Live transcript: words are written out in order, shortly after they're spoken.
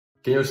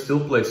Can you still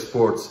play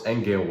sports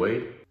and gain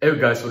weight? Hey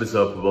guys, what is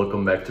up?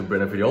 Welcome back to a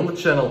brand new video on the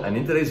channel, and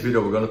in today's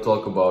video we're going to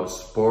talk about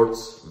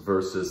sports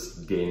versus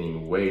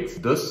gaining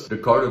weight. Does the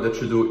cardio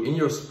that you do in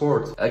your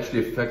sport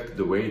actually affect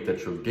the weight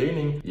that you're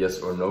gaining? Yes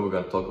or no? We're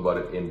going to talk about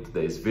it in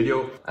today's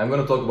video. I'm going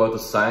to talk about the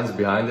science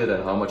behind it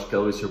and how much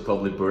calories you're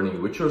probably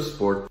burning with your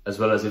sport, as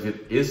well as if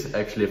it is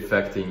actually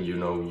affecting,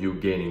 you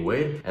gaining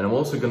weight. And I'm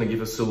also going to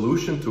give a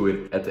solution to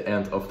it at the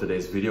end of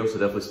today's video, so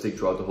definitely stick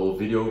throughout the whole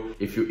video.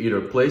 If you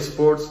either play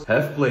sports,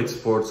 have played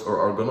sports, or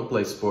are going to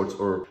play sports,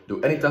 or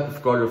do any type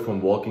of cardio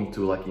from walking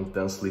to like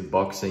intensely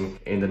boxing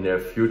in the near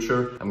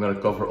future, I'm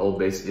gonna cover all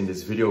bases in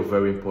this video.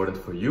 Very important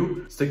for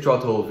you. Stick throughout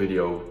the whole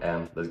video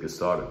and let's get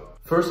started.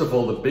 First of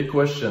all, the big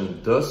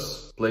question,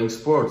 does playing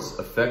sports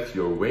affect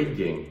your weight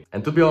gain?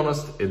 And to be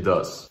honest, it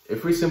does.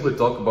 If we simply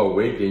talk about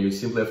weight gain, you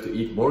simply have to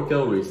eat more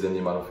calories than the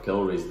amount of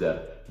calories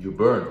that you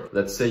burn.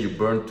 Let's say you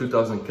burn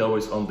 2000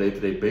 calories on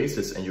day-to-day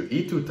basis and you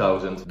eat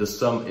 2000, the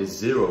sum is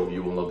 0.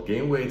 You will not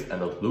gain weight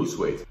and not lose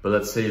weight. But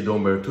let's say you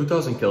don't burn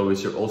 2000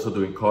 calories, you're also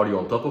doing cardio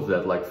on top of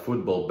that, like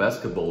football,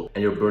 basketball,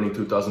 and you're burning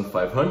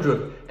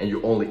 2500 and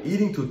you're only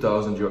eating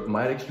 2000, you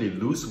might actually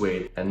lose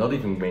weight and not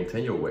even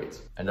maintain your weight.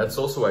 And that's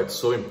also why it's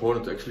so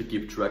important to actually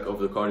keep track of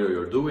the cardio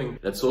you're doing.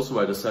 That's also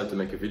why I decided to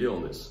make a video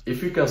on this.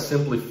 If you can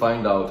simply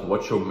find out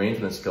what your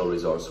maintenance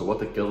calories are, so what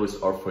the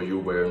calories are for you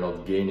where you're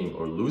not gaining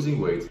or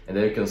losing weight, and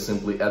then you can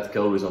simply add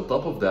calories on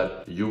top of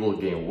that, you will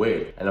gain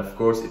weight. And of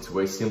course, it's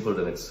way simpler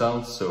than it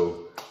sounds,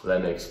 so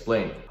let me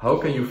explain. How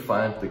can you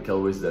find the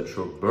calories that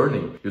you're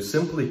burning? You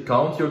simply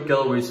count your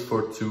calories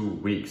for 2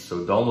 weeks.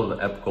 So download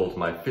an app called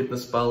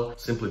MyFitnessPal.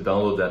 Simply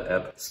download that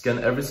app, scan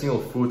every single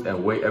food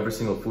and weigh every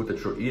single food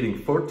that you're eating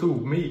for 2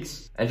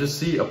 weeks. And just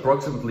see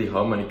approximately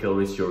how many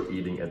calories you're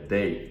eating a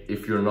day.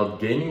 If you're not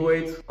gaining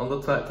weight on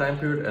the time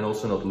period and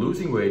also not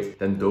losing weight,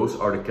 then those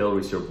are the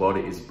calories your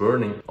body is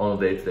burning on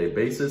a day-to-day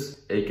basis,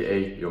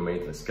 aka your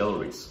maintenance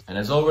calories. And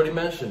as already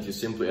mentioned, you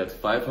simply add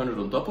 500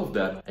 on top of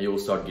that and you will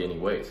start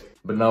gaining weight.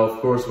 But now, of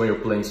course, when you're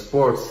playing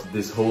sports,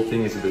 this whole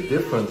thing is a bit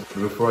different.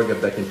 But before I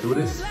get back into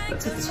this,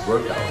 let's hit this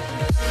workout.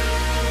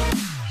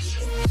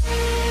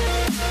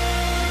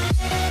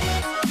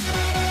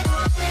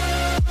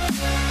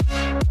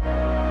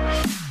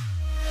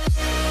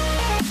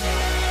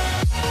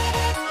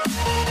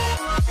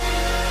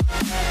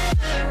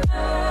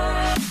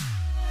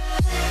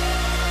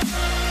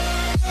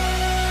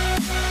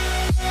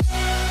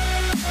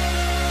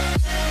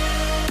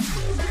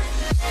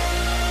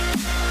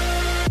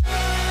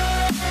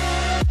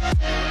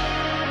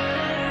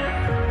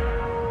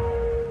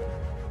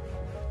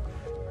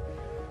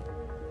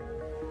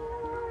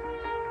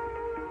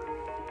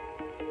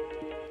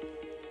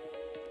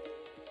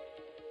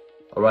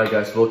 Alright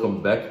guys,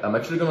 welcome back. I'm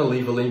actually gonna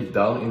leave a link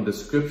down in the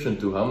description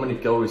to how many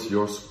calories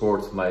your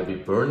sport might be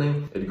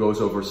burning. It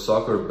goes over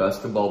soccer,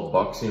 basketball,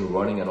 boxing,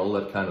 running and all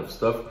that kind of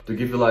stuff to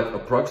give you like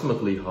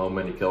approximately how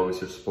many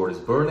calories your sport is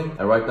burning.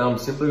 And right now I'm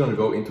simply gonna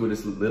go into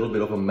this little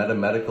bit of a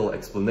mathematical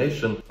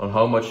explanation on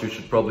how much you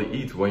should probably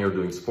eat when you're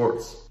doing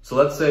sports. So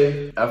let's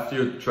say after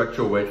you tracked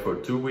your weight for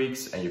 2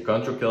 weeks and you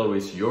count your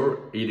calories, you're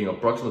eating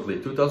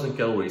approximately 2000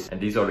 calories, and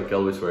these are the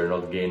calories where you're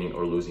not gaining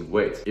or losing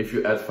weight. If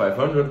you add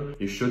 500,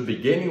 you should be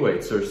gaining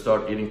weight, so you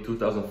start eating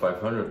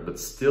 2500, but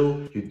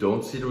still you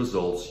don't see the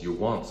results you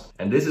want.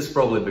 And this is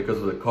probably because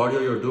of the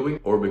cardio you're doing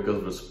or because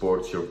of the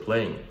sports you're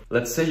playing.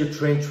 Let's say you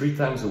train 3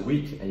 times a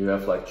week and you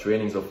have like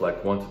trainings of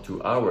like 1 to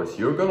 2 hours.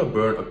 You're gonna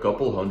burn a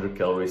couple hundred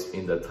calories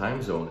in that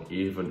time zone,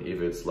 even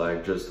if it's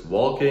like just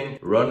walking,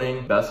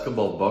 running,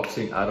 basketball,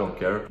 boxing, I don't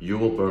care, you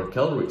will burn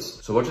calories.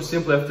 So what you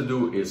simply have to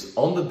do is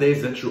on the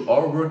days that you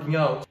are working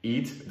out,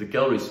 eat the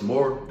calories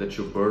more that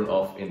you burn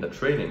off in the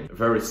training.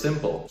 Very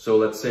simple. So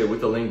let's say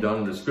with the link down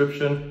in the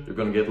description, you're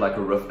gonna get like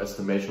a rough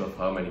estimation of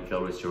how many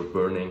calories you're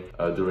burning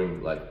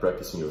during like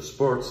practicing your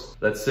sports.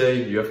 Let's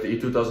say you have to eat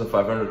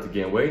 2500 to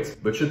gain weight,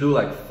 but you do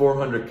like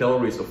 400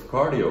 calories of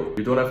cardio.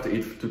 You don't have to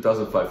eat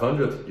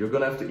 2500, you're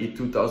gonna have to eat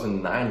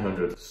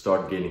 2900 to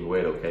start gaining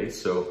weight, okay?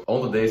 So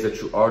on the days that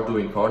you are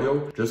doing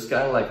cardio, just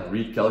kind of like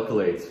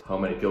recalculate how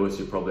many calories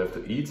you probably have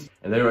to eat,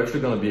 and then you're actually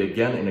going to be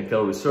again in a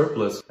calorie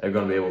surplus and you're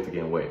going to be able to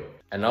gain weight.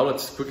 And now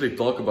let's quickly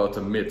talk about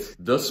the myth.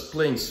 Does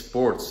playing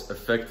sports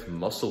affect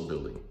muscle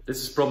building?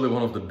 This is probably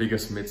one of the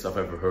biggest myths I've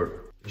ever heard.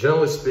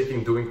 Generally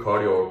speaking, doing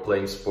cardio or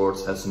playing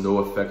sports has no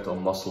effect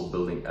on muscle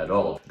building at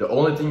all. The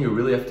only thing you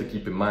really have to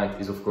keep in mind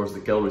is of course the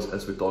calories,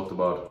 as we talked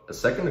about a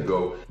second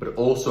ago, but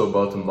also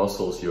about the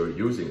muscles you're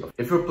using.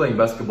 If you're playing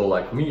basketball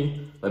like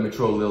me, let me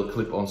throw a little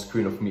clip on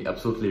screen of me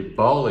absolutely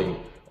bawling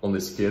on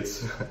this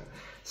kids.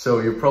 So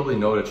you probably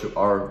know that you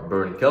are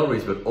burning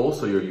calories, but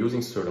also you're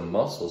using certain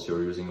muscles.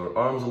 You're using your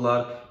arms a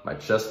lot. My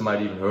chest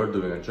might even hurt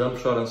doing a jump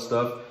shot and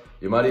stuff.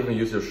 You might even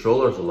use your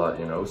shoulders a lot,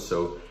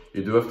 so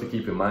you do have to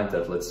keep in mind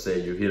that, let's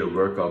say you hit a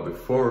workout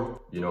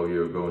before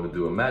you're going to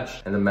do a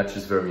match, and the match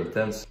is very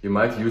intense. You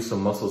might use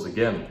some muscles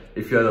again.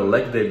 If you had a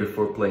leg day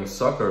before playing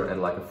soccer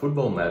and like a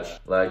football match,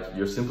 like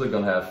you're simply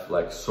gonna have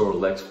like sore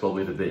legs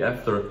probably the day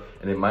after,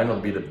 and it might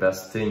not be the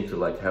best thing to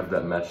like have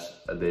that match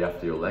a day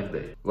after your leg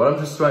day. What I'm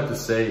just trying to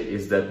say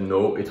is that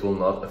no, it will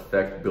not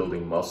affect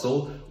building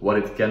muscle. What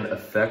it can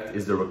affect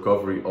is the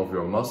recovery of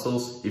your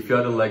muscles. If you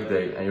had a leg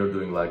day and you're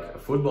doing like a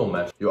football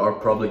match, you are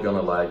probably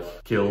gonna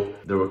like kill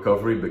the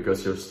recovery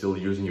because you're still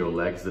using your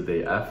legs the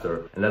day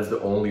after, and that's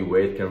the only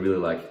way it can really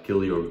like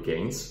kill your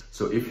gains.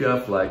 So if you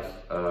have like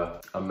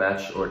a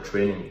match or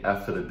training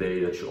after the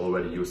day that you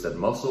already used that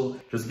muscle,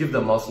 just give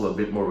the muscle a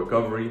bit more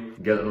recovery,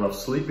 get enough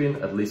sleep in,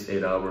 at least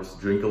 8 hours,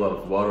 drink a lot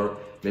of water,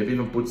 maybe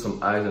even put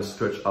some ice and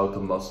stretch out the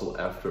muscle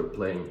after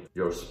playing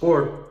your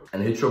sport,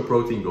 and hit your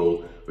protein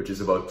goal, which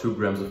is about 2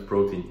 grams of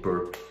protein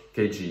per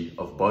kg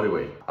of body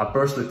weight. I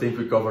personally think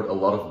we covered a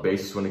lot of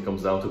bases when it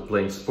comes down to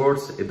playing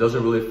sports. It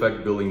doesn't really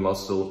affect building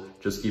muscle.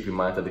 Just keep in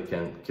mind that it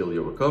can kill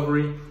your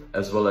recovery,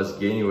 as well as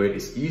gaining weight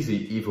is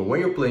easy even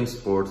when you're playing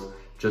sports.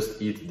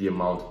 Just eat the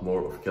amount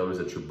more of calories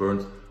that you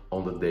burned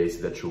on the days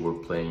that you were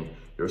playing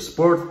your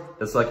sport.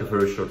 That's like a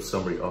very short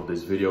summary of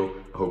this video.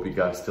 I hope you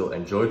guys still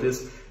enjoyed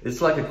this.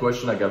 It's like a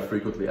question I got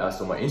frequently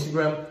asked on my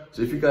Instagram.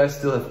 So if you guys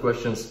still have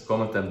questions,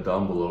 comment them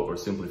down below, or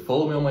simply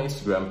follow me on my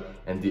Instagram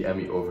and DM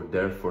me over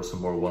there for some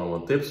more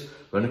one-on-one tips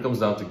when it comes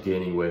down to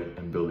gaining weight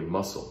and building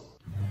muscle.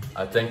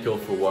 I thank you all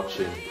for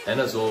watching, and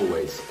as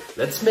always,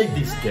 let's make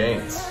these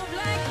gains.